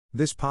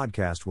This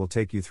podcast will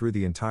take you through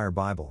the entire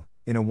Bible,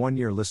 in a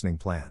 1-year listening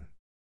plan.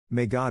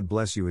 May God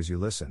bless you as you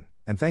listen,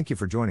 and thank you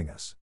for joining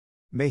us.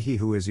 May he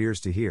who has ears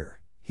to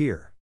hear,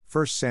 hear.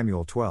 1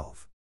 Samuel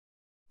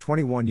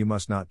 12:21 You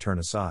must not turn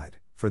aside,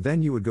 for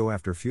then you would go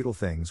after futile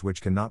things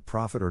which cannot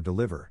profit or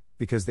deliver,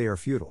 because they are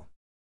futile.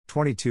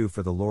 22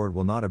 For the Lord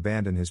will not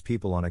abandon his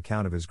people on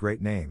account of his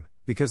great name,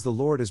 because the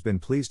Lord has been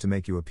pleased to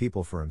make you a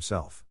people for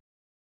himself.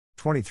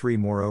 23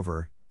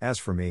 Moreover, as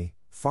for me,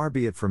 far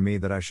be it from me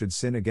that I should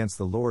sin against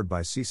the Lord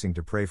by ceasing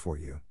to pray for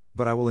you,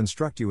 but I will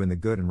instruct you in the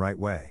good and right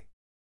way.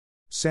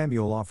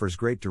 Samuel offers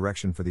great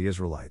direction for the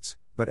Israelites,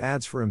 but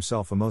adds for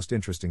himself a most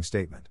interesting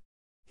statement.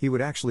 He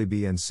would actually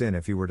be in sin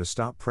if he were to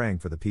stop praying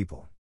for the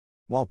people.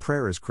 While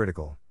prayer is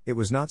critical, it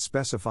was not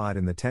specified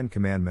in the 10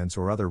 Commandments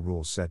or other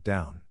rules set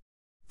down.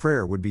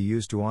 Prayer would be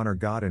used to honor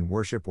God in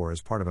worship or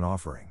as part of an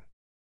offering.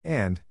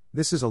 And,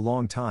 this is a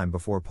long time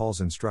before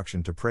Paul's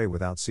instruction to pray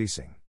without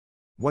ceasing.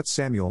 What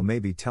Samuel may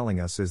be telling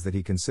us is that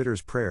he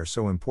considers prayer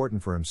so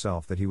important for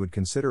himself that he would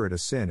consider it a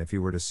sin if he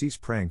were to cease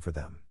praying for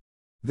them.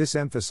 This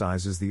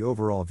emphasizes the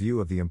overall view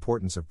of the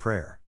importance of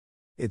prayer.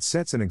 It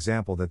sets an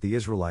example that the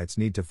Israelites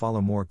need to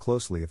follow more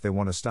closely if they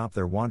want to stop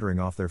their wandering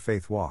off their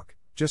faith walk,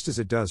 just as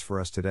it does for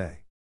us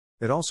today.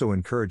 It also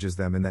encourages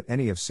them in that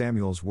any of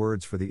Samuel's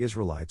words for the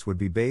Israelites would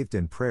be bathed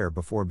in prayer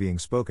before being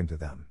spoken to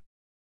them.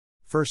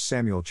 1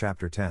 Samuel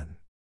chapter 10.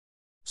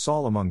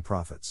 Saul among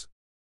prophets.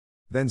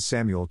 Then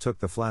Samuel took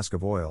the flask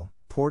of oil,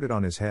 poured it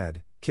on his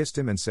head, kissed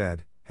him and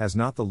said, Has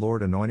not the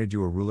Lord anointed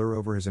you a ruler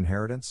over his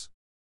inheritance?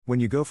 When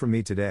you go from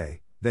me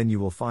today, then you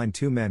will find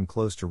 2 men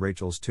close to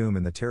Rachel's tomb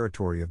in the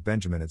territory of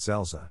Benjamin at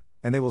Zelzah,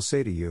 and they will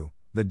say to you,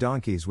 The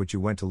donkeys which you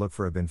went to look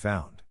for have been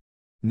found.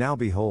 Now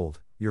behold,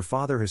 your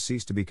father has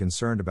ceased to be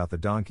concerned about the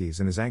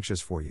donkeys and is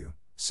anxious for you,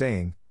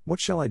 saying,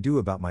 What shall I do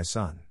about my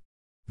son?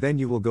 Then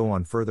you will go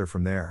on further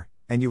from there,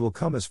 and you will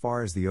come as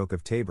far as the oak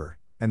of Tabor,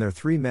 and there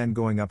 3 men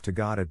going up to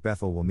God at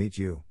Bethel will meet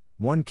you,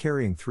 one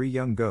carrying 3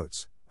 young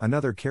goats,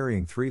 another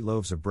carrying 3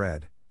 loaves of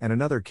bread, and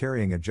another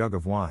carrying a jug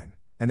of wine,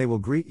 and they will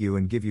greet you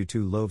and give you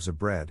 2 loaves of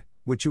bread,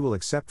 which you will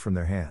accept from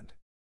their hand.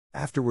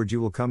 Afterward you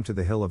will come to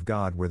the hill of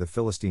God where the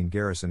Philistine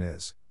garrison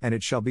is, and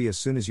it shall be as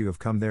soon as you have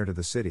come there to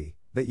the city,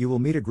 that you will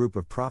meet a group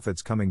of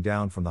prophets coming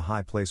down from the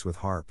high place with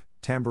harp,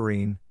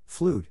 tambourine,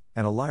 flute,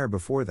 and a lyre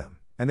before them,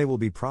 and they will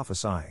be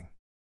prophesying.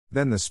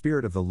 Then the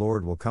Spirit of the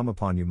Lord will come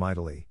upon you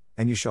mightily,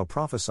 and you shall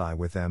prophesy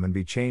with them and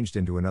be changed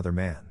into another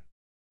man.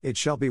 It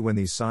shall be when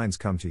these signs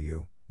come to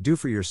you, do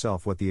for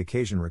yourself what the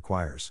occasion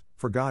requires,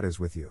 for God is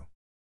with you.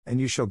 And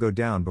you shall go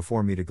down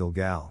before me to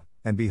Gilgal,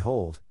 and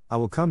behold, I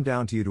will come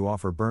down to you to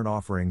offer burnt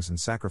offerings and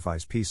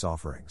sacrifice peace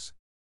offerings.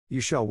 You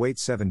shall wait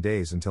 7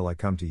 days until I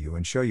come to you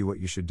and show you what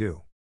you should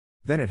do.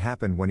 Then it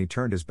happened when he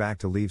turned his back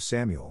to leave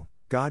Samuel,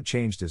 God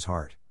changed his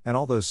heart, and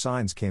all those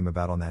signs came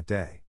about on that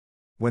day.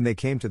 When they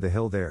came to the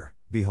hill there,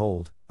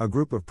 behold, a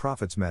group of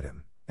prophets met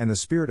him, and the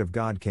Spirit of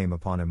God came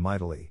upon him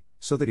mightily,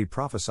 so that he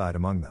prophesied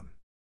among them.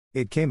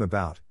 It came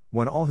about,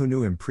 when all who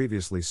knew him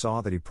previously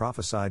saw that he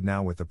prophesied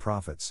now with the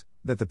prophets,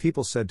 that the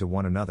people said to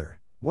one another,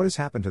 What has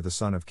happened to the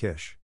son of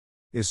Kish?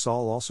 Is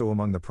Saul also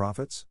among the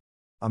prophets?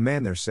 A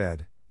man there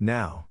said,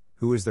 Now,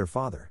 who is their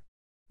father?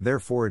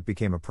 Therefore it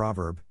became a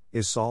proverb,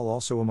 Is Saul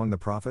also among the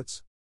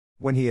prophets?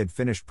 When he had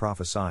finished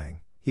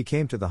prophesying, he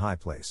came to the high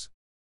place.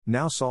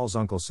 Now Saul's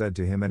uncle said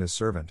to him and his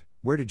servant,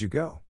 Where did you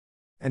go?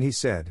 And he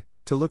said,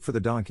 To look for the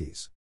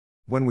donkeys.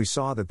 When we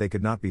saw that they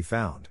could not be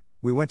found,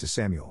 we went to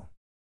Samuel.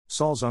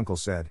 Saul's uncle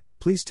said,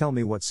 Please tell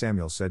me what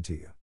Samuel said to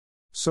you.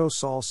 So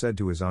Saul said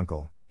to his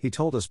uncle, He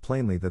told us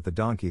plainly that the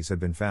donkeys had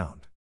been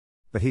found.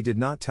 But he did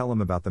not tell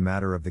him about the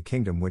matter of the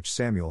kingdom which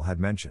Samuel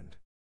had mentioned.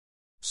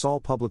 Saul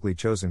publicly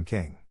chosen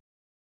king.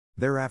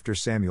 Thereafter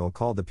Samuel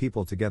called the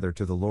people together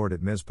to the Lord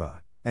at Mizpah,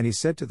 and he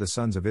said to the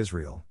sons of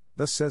Israel,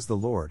 Thus says the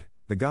Lord,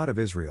 the God of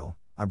Israel,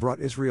 I brought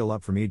Israel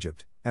up from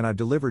Egypt, and I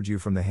delivered you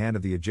from the hand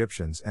of the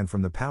Egyptians and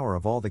from the power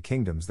of all the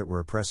kingdoms that were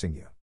oppressing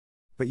you.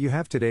 But you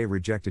have today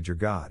rejected your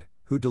God,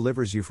 who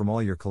delivers you from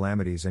all your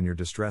calamities and your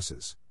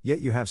distresses, yet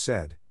you have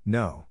said,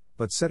 No,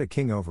 but set a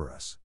king over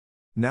us.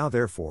 Now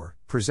therefore,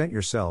 present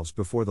yourselves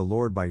before the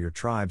Lord by your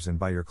tribes and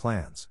by your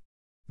clans.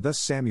 Thus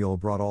Samuel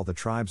brought all the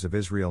tribes of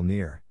Israel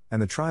near,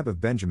 and the tribe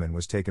of Benjamin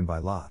was taken by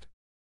lot.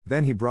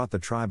 Then he brought the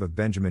tribe of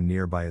Benjamin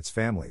near by its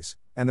families,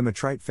 and the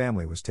Mitrite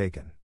family was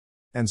taken.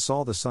 And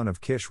Saul the son of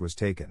Kish was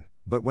taken,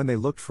 but when they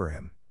looked for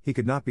him, he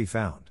could not be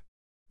found.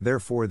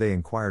 Therefore they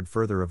inquired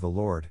further of the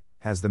Lord,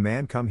 Has the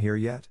man come here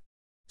yet?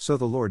 So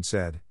the Lord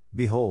said,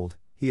 Behold,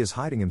 he is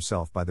hiding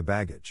himself by the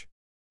baggage.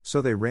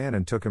 So they ran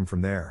and took him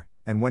from there,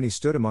 and when he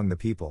stood among the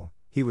people,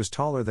 he was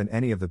taller than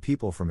any of the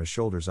people from his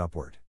shoulders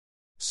upward.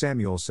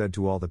 Samuel said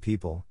to all the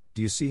people,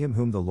 Do you see him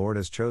whom the Lord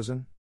has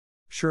chosen?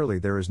 Surely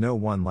there is no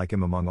one like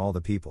him among all the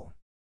people.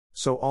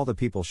 So all the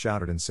people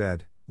shouted and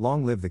said,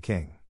 Long live the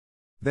king.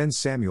 Then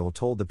Samuel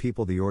told the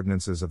people the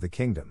ordinances of the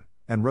kingdom,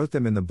 and wrote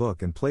them in the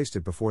book and placed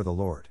it before the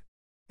Lord.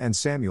 And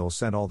Samuel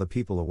sent all the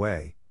people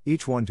away,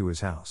 each one to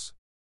his house.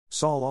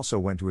 Saul also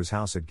went to his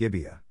house at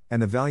Gibeah,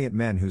 and the valiant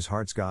men whose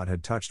hearts God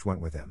had touched went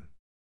with him.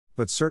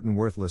 But certain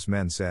worthless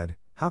men said,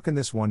 How can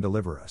this one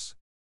deliver us?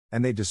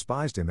 And they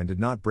despised him and did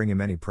not bring him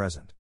any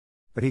present.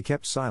 But he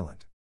kept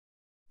silent.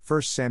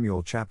 1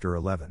 Samuel chapter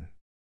 11.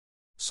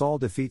 Saul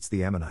defeats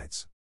the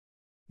Ammonites.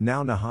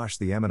 Now Nahash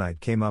the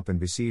Ammonite came up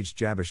and besieged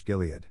Jabesh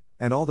Gilead,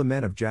 and all the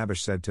men of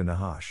Jabesh said to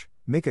Nahash,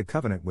 "Make a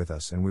covenant with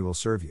us and we will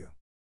serve you."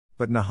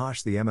 But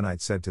Nahash the Ammonite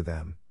said to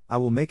them, "I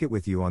will make it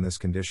with you on this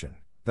condition,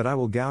 that I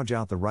will gouge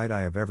out the right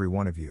eye of every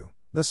one of you,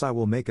 thus I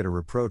will make it a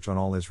reproach on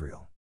all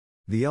Israel."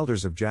 The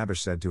elders of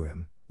Jabesh said to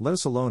him, "Let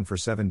us alone for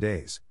 7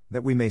 days,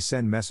 that we may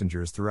send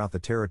messengers throughout the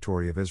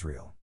territory of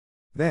Israel.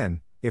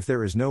 Then, if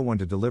there is no one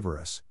to deliver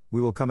us,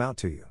 we will come out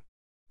to you."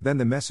 Then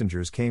the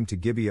messengers came to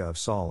Gibeah of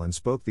Saul and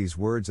spoke these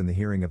words in the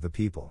hearing of the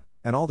people,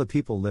 and all the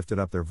people lifted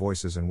up their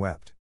voices and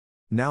wept.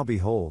 Now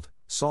behold,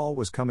 Saul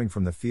was coming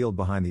from the field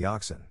behind the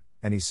oxen,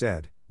 and he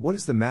said, "What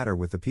is the matter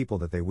with the people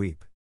that they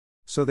weep?"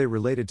 So they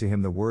related to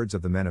him the words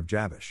of the men of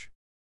Jabesh.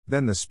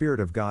 Then the Spirit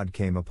of God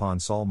came upon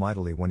Saul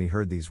mightily when he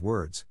heard these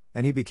words,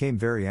 and he became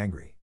very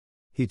angry.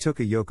 He took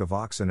a yoke of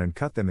oxen and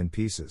cut them in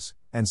pieces,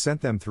 and sent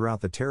them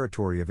throughout the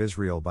territory of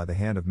Israel by the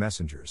hand of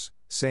messengers,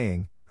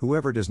 saying,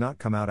 "Whoever does not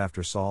come out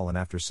after Saul and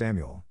after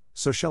Samuel,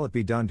 so shall it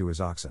be done to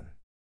his oxen."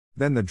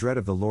 Then the dread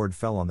of the Lord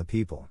fell on the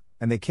people,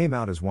 and they came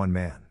out as one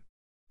man.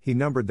 He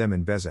numbered them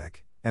in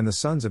Bezek, and the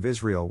sons of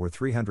Israel were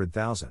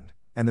 300,000,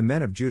 and the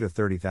men of Judah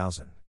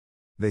 30,000.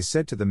 They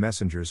said to the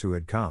messengers who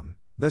had come,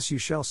 "Thus you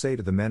shall say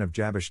to the men of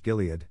Jabesh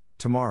Gilead,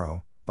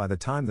 tomorrow, by the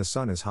time the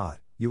sun is hot,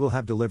 you will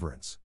have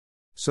deliverance."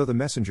 So the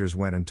messengers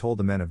went and told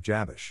the men of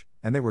Jabesh,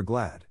 and they were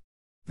glad.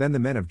 Then the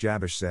men of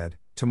Jabesh said,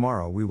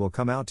 "Tomorrow we will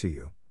come out to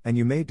you, and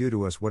you may do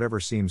to us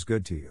whatever seems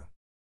good to you."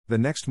 The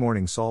next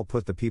morning Saul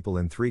put the people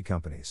in 3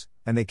 companies,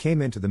 and they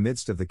came into the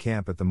midst of the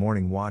camp at the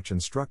morning watch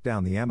and struck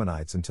down the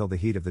Ammonites until the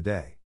heat of the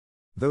day.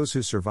 Those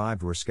who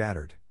survived were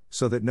scattered,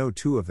 so that no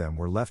 2 of them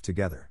were left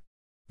together.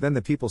 Then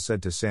the people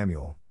said to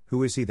Samuel,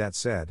 "Who is he that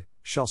said,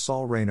 'Shall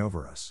Saul reign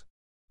over us?'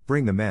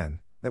 Bring the men,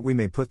 that we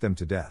may put them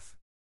to death."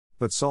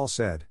 But Saul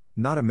said,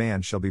 "Not a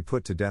man shall be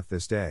put to death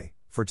this day,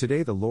 for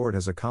today the Lord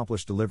has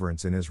accomplished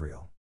deliverance in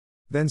Israel."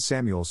 Then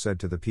Samuel said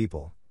to the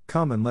people,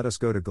 "Come and let us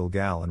go to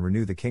Gilgal and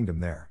renew the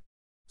kingdom there."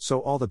 So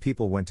all the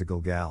people went to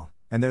Gilgal,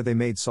 and there they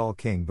made Saul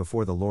king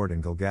before the Lord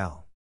in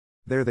Gilgal.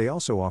 There they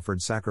also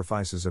offered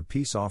sacrifices of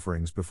peace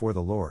offerings before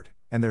the Lord,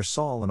 and there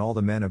Saul and all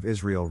the men of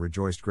Israel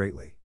rejoiced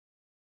greatly.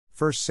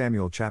 1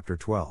 Samuel chapter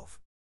 12.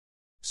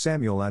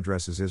 Samuel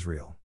addresses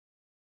Israel.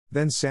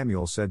 Then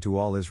Samuel said to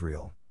all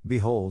Israel,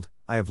 "Behold,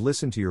 I have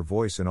listened to your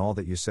voice in all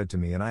that you said to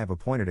me, and I have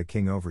appointed a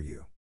king over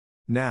you.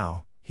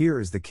 Now, here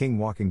is the king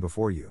walking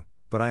before you,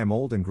 but I am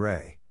old and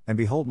gray, and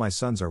behold my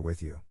sons are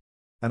with you.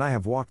 And I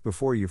have walked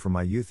before you from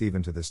my youth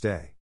even to this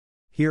day.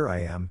 Here I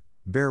am,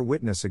 bear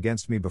witness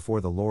against me before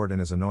the Lord and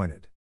his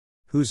anointed.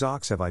 Whose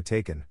ox have I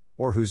taken,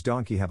 or whose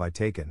donkey have I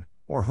taken,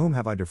 or whom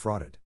have I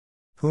defrauded?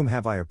 Whom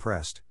have I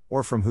oppressed,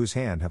 or from whose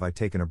hand have I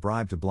taken a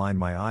bribe to blind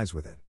my eyes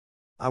with it?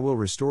 I will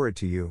restore it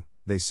to you."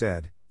 They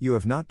said, "You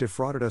have not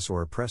defrauded us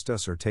or oppressed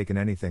us or taken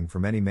anything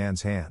from any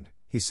man's hand."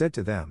 He said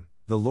to them,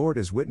 "The Lord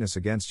is witness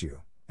against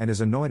you, and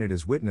his anointed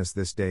is witness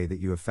this day that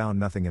you have found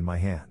nothing in my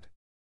hand."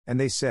 And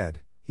they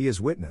said, "He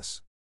is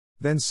witness."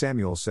 Then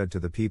Samuel said to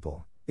the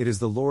people, "It is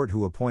the Lord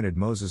who appointed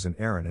Moses and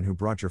Aaron and who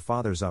brought your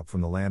fathers up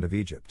from the land of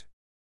Egypt.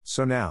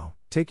 So now,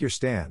 take your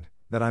stand,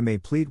 that I may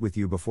plead with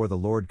you before the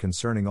Lord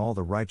concerning all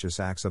the righteous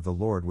acts of the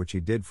Lord which he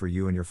did for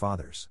you and your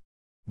fathers.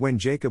 When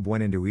Jacob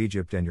went into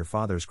Egypt and your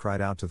fathers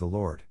cried out to the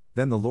Lord,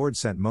 then the Lord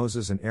sent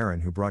Moses and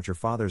Aaron who brought your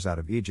fathers out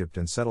of Egypt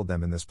and settled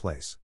them in this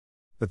place.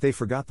 But they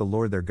forgot the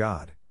Lord their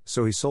God,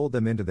 so he sold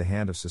them into the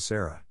hand of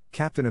Sisera,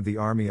 captain of the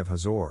army of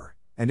Hazor,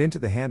 and into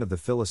the hand of the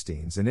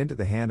Philistines and into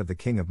the hand of the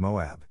king of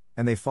Moab,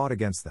 and they fought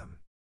against them.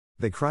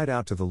 They cried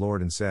out to the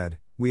Lord and said,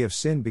 'We have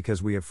sinned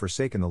because we have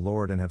forsaken the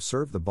Lord and have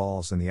served the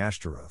Baals and the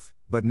Ashtaroth,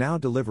 but now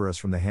deliver us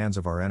from the hands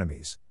of our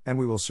enemies, and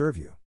we will serve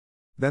you.'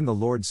 Then the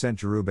Lord sent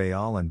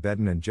Jerubbaal and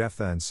Bedan and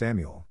Jephthah and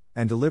Samuel,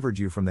 and delivered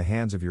you from the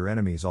hands of your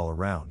enemies all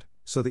around,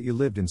 so that you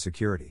lived in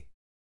security."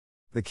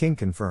 The king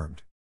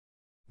confirmed.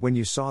 "When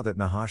you saw that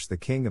Nahash the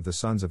king of the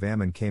sons of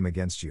Ammon came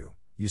against you,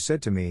 you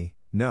said to me,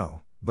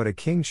 'No, but a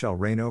king shall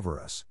reign over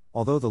us,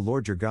 although the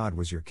Lord your God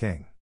was your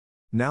king.'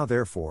 Now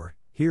therefore,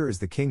 here is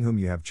the king whom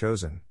you have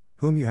chosen,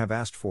 whom you have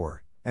asked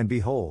for, and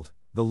behold,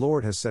 the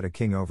Lord has set a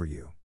king over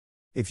you.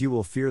 If you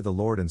will fear the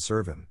Lord and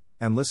serve him,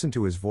 and listen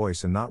to his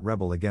voice and not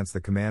rebel against the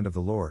command of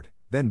the Lord,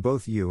 then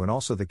both you and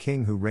also the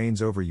king who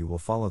reigns over you will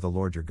follow the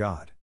Lord your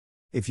God.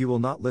 If you will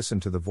not listen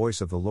to the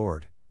voice of the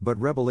Lord,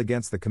 but rebel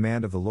against the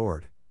command of the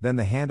Lord, then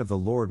the hand of the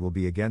Lord will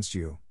be against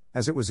you,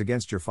 as it was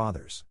against your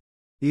fathers.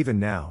 Even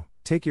now,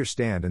 take your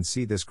stand and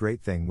see this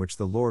great thing which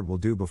the Lord will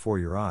do before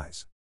your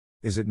eyes.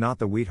 Is it not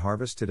the wheat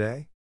harvest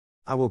today?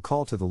 I will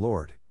call to the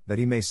Lord, that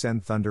he may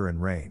send thunder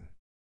and rain.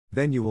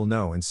 Then you will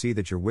know and see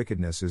that your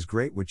wickedness is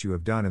great which you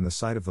have done in the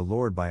sight of the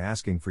Lord by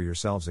asking for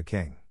yourselves a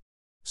king."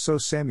 So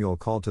Samuel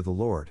called to the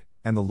Lord,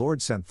 and the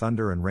Lord sent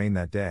thunder and rain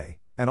that day,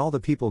 and all the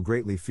people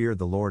greatly feared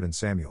the Lord and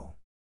Samuel.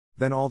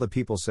 Then all the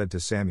people said to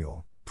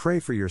Samuel, "Pray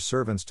for your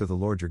servants to the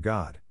Lord your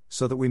God,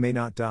 so that we may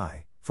not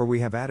die, for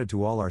we have added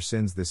to all our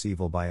sins this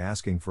evil by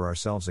asking for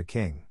ourselves a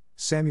king."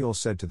 Samuel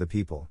said to the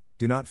people,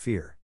 "Do not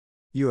fear.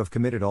 You have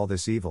committed all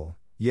this evil,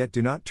 yet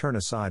do not turn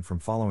aside from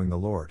following the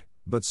Lord,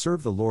 but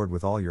serve the Lord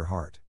with all your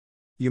heart.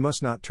 You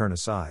must not turn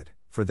aside,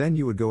 for then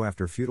you would go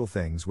after futile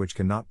things which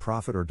cannot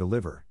profit or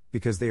deliver,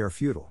 because they are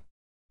futile.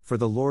 For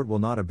the Lord will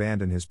not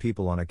abandon his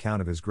people on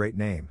account of his great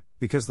name,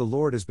 because the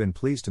Lord has been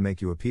pleased to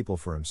make you a people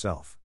for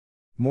himself.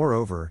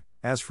 Moreover,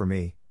 as for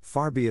me,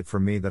 far be it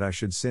from me that I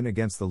should sin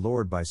against the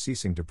Lord by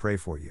ceasing to pray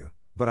for you,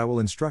 but I will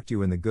instruct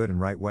you in the good and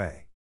right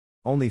way.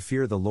 Only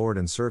fear the Lord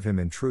and serve him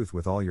in truth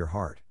with all your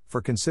heart,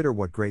 for consider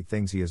what great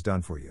things he has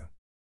done for you.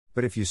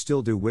 But if you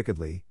still do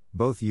wickedly,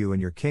 both you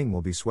and your king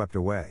will be swept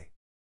away."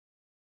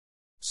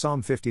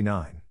 Psalm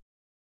 59.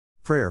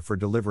 Prayer for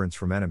deliverance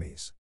from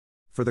enemies.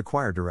 For the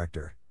choir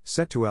director,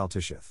 set to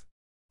Altisheth.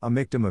 A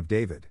miktam of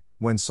David,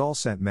 when Saul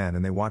sent men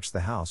and they watched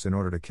the house in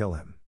order to kill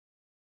him.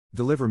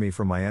 Deliver me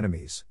from my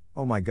enemies,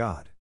 O my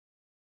God.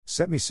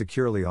 Set me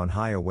securely on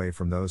high away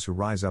from those who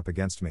rise up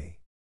against me.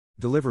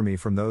 Deliver me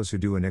from those who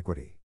do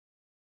iniquity.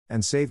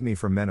 And save me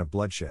from men of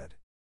bloodshed.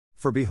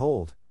 For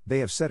behold, they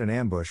have set an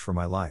ambush for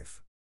my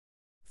life.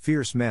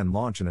 Fierce men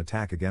launch an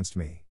attack against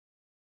me.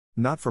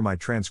 Not for my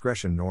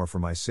transgression nor for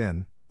my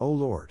sin, O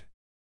Lord.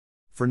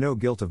 For no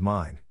guilt of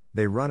mine,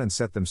 they run and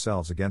set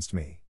themselves against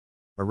me.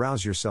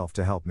 Arouse yourself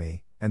to help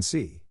me, and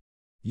see.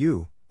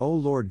 You, O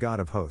Lord God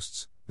of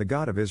hosts, the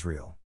God of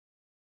Israel.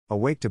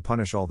 Awake to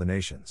punish all the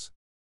nations.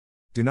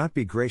 Do not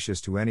be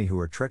gracious to any who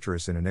are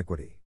treacherous in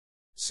iniquity.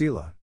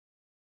 Selah.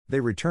 They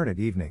return at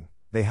evening,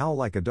 they howl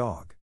like a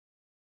dog.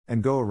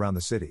 And go around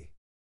the city.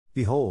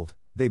 Behold,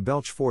 they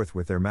belch forth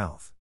with their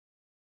mouth.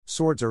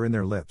 Swords are in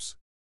their lips.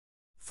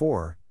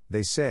 For,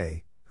 they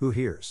say, who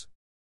hears?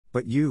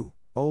 But you,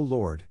 O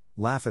Lord,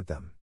 laugh at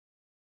them.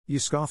 You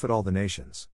scoff at all the nations.